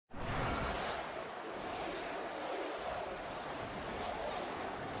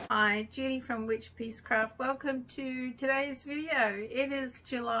Hi, Judy from Witchpeace Craft. Welcome to today's video. It is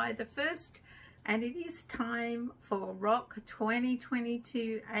July the 1st and it is time for Rock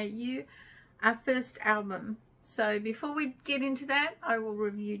 2022 AU, our first album. So before we get into that, I will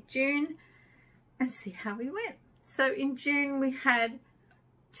review June and see how we went. So in June we had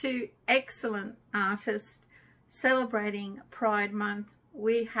two excellent artists celebrating Pride Month.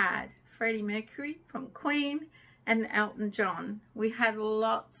 We had Freddie Mercury from Queen and Elton John. We had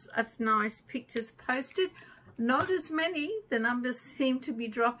lots of nice pictures posted, not as many, the numbers seem to be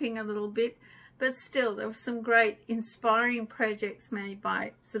dropping a little bit, but still there were some great inspiring projects made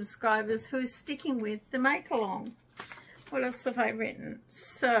by subscribers who are sticking with the make along. What else have I written?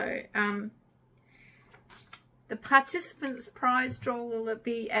 So the participants prize draw will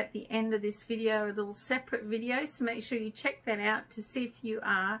be at the end of this video, a little separate video, so make sure you check that out to see if you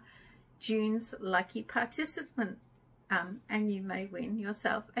are June's lucky participant, and you may win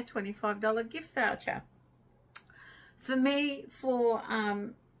yourself a $25 gift voucher. For me, for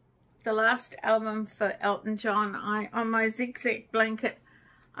the last album for Elton John, on my zigzag blanket,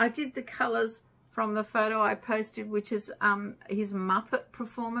 I did the colours from the photo I posted, which is his Muppet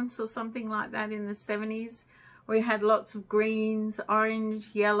performance or something like that in the 70s. We had lots of greens, orange,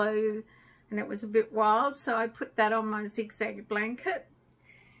 yellow, and it was a bit wild, so I put that on my zigzag blanket.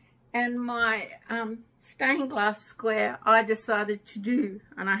 And my stained glass square I decided to do,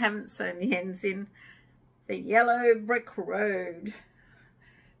 and I haven't sewn the ends in, the yellow brick road.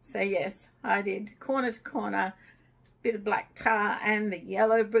 So yes, I did corner to corner, bit of black tar and the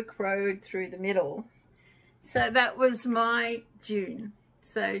yellow brick road through the middle. So that was my June.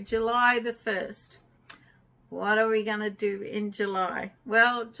 So July the 1st. What are we going to do in July?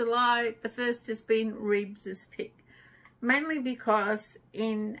 Well, July the 1st has been Rebs's pick. Mainly because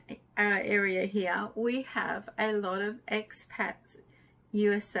in our area here, we have a lot of expats,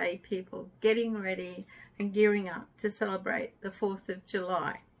 USA people, getting ready and gearing up to celebrate the 4th of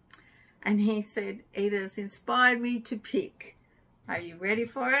July. And he said, it has inspired me to pick. Are you ready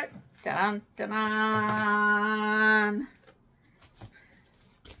for it? Dun, dun, dun.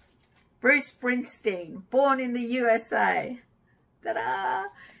 Bruce Springsteen, born in the USA. Ta-da!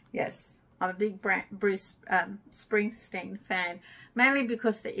 Yes. I'm a big Bruce Springsteen fan, mainly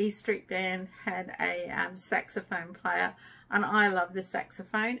because the E Street Band had a saxophone player, and I love the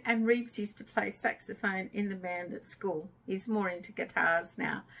saxophone, and Rebs used to play saxophone in the band at school. He's more into guitars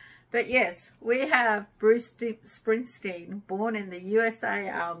now. But yes, we have Bruce Springsteen, Born in the USA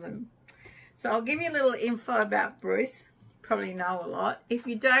album. So I'll give you a little info about Bruce. Probably know a lot. If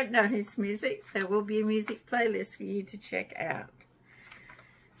you don't know his music, there will be a music playlist for you to check out.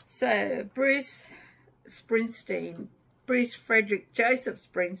 So, Bruce Springsteen, Bruce Frederick Joseph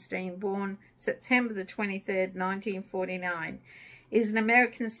Springsteen, born September the 23rd, 1949, is an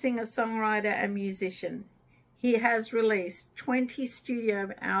American singer-songwriter and musician. He has released 20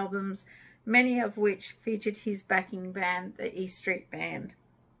 studio albums, many of which featured his backing band, the E Street Band.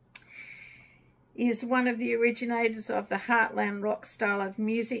 He is one of the originators of the Heartland rock style of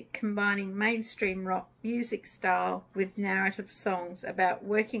music, combining mainstream rock music style with narrative songs about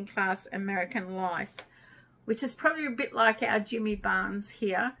working class American life, which is probably a bit like our Jimmy Barnes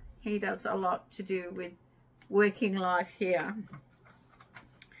here. He does a lot to do with working life here.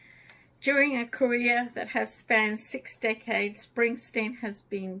 During a career that has spanned 6 decades, Springsteen has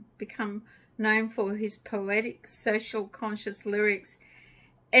become known for his poetic, social conscious lyrics,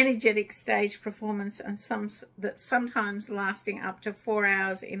 energetic stage performance, and sometimes lasting up to 4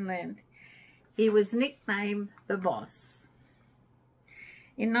 hours in length. He was nicknamed the Boss.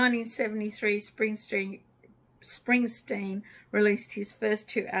 In 1973, Springsteen released his first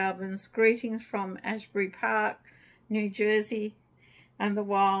 2 albums, Greetings from Asbury Park, New Jersey, and The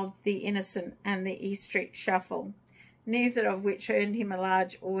Wild, The Innocent, and The E Street Shuffle, neither of which earned him a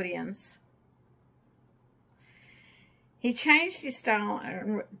large audience. He changed his style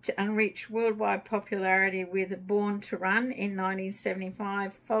and reached worldwide popularity with Born to Run in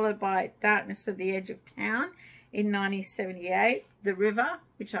 1975, followed by Darkness at the Edge of Town in 1978, The River,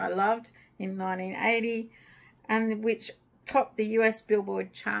 which I loved, in 1980, and which topped the US Billboard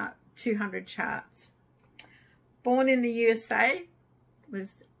 200 charts. Born in the USA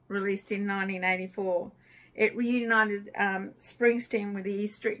was released in 1984. It reunited Springsteen with the E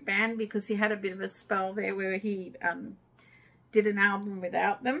Street Band because he had a bit of a spell there where he did an album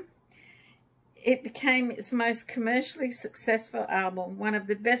without them. It became its most commercially successful album, one of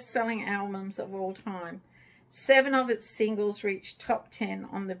the best-selling albums of all time. 7 of its singles reached top 10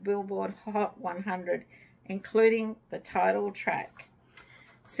 on the Billboard Hot 100, including the title track.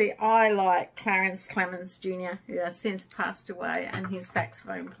 See, I like Clarence Clemens Jr., who has since passed away, and his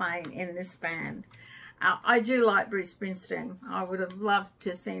saxophone playing in this band. I do like Bruce Springsteen. I would have loved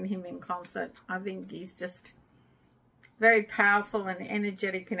to have seen him in concert. I think he's just very powerful and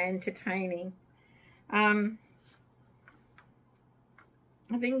energetic and entertaining. I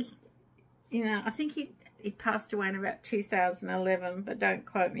think, you know, I think he passed away in about 2011, but don't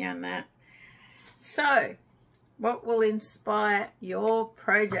quote me on that. So, what will inspire your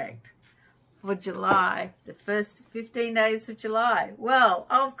project for July, the first 15 days of July? Well,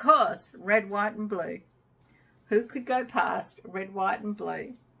 of course, red, white and blue. Who could go past red, white and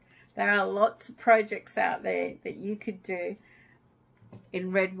blue? There are lots of projects out there that you could do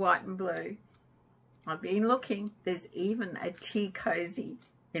in red, white and blue. I've been looking. There's even a tea cozy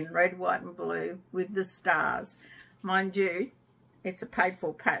in red, white and blue with the stars. Mind you, it's a paid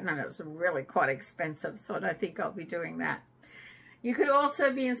for pattern and it's really quite expensive, so I don't think I'll be doing that. You could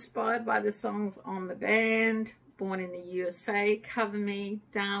also be inspired by the songs on the band, Born in the USA, Cover Me,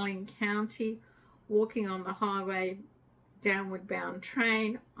 Darling County, Walking on the Highway, Downward Bound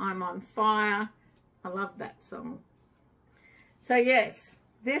Train, I'm on Fire. I love that song. So yes,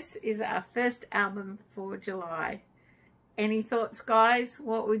 this is our first album for July. Any thoughts, guys?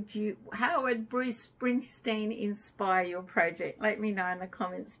 How would Bruce Springsteen inspire your project? Let me know in the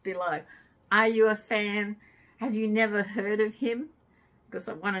comments below. Are you a fan? Have you never heard of him? Because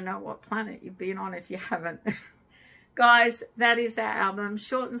I want to know what planet you've been on if you haven't. Guys, that is our album.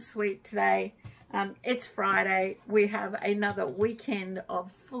 Short and sweet today. It's Friday. We have another weekend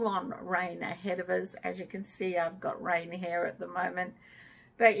of full-on rain ahead of us. As you can see, I've got rain here at the moment.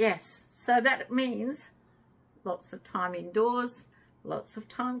 But yes, so that means lots of time indoors, lots of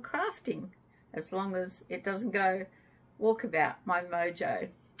time crafting, as long as it doesn't go walkabout my mojo.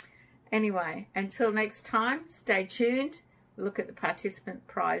 Anyway, until next time, stay tuned. Look at the participant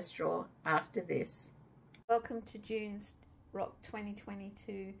prize draw after this. Welcome to June's Rock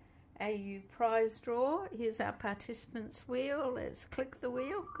 2022 AU prize draw. Here's our participants wheel. Let's click the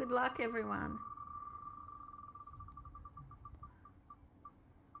wheel. Good luck, everyone.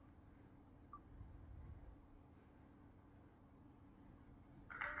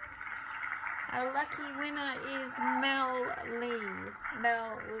 Our lucky winner is Mel Lee.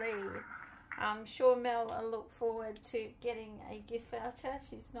 Mel Lee. I'm sure Mel will look forward to getting a gift voucher.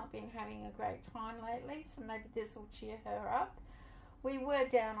 She's not been having a great time lately, so maybe this will cheer her up. We were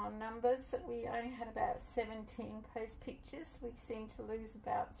down on numbers. We only had about 17 post pictures. We seem to lose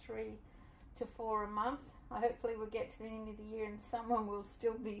about 3 to 4 a month. Hopefully we'll get to the end of the year and someone will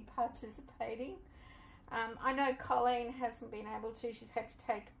still be participating. I know Colleen hasn't been able to. She's had to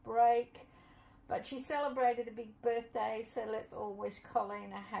take a break. But she celebrated a big birthday, so let's all wish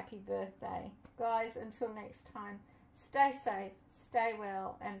Colleen a happy birthday. Guys, until next time, stay safe, stay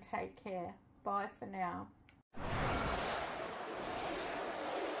well, and take care. Bye for now.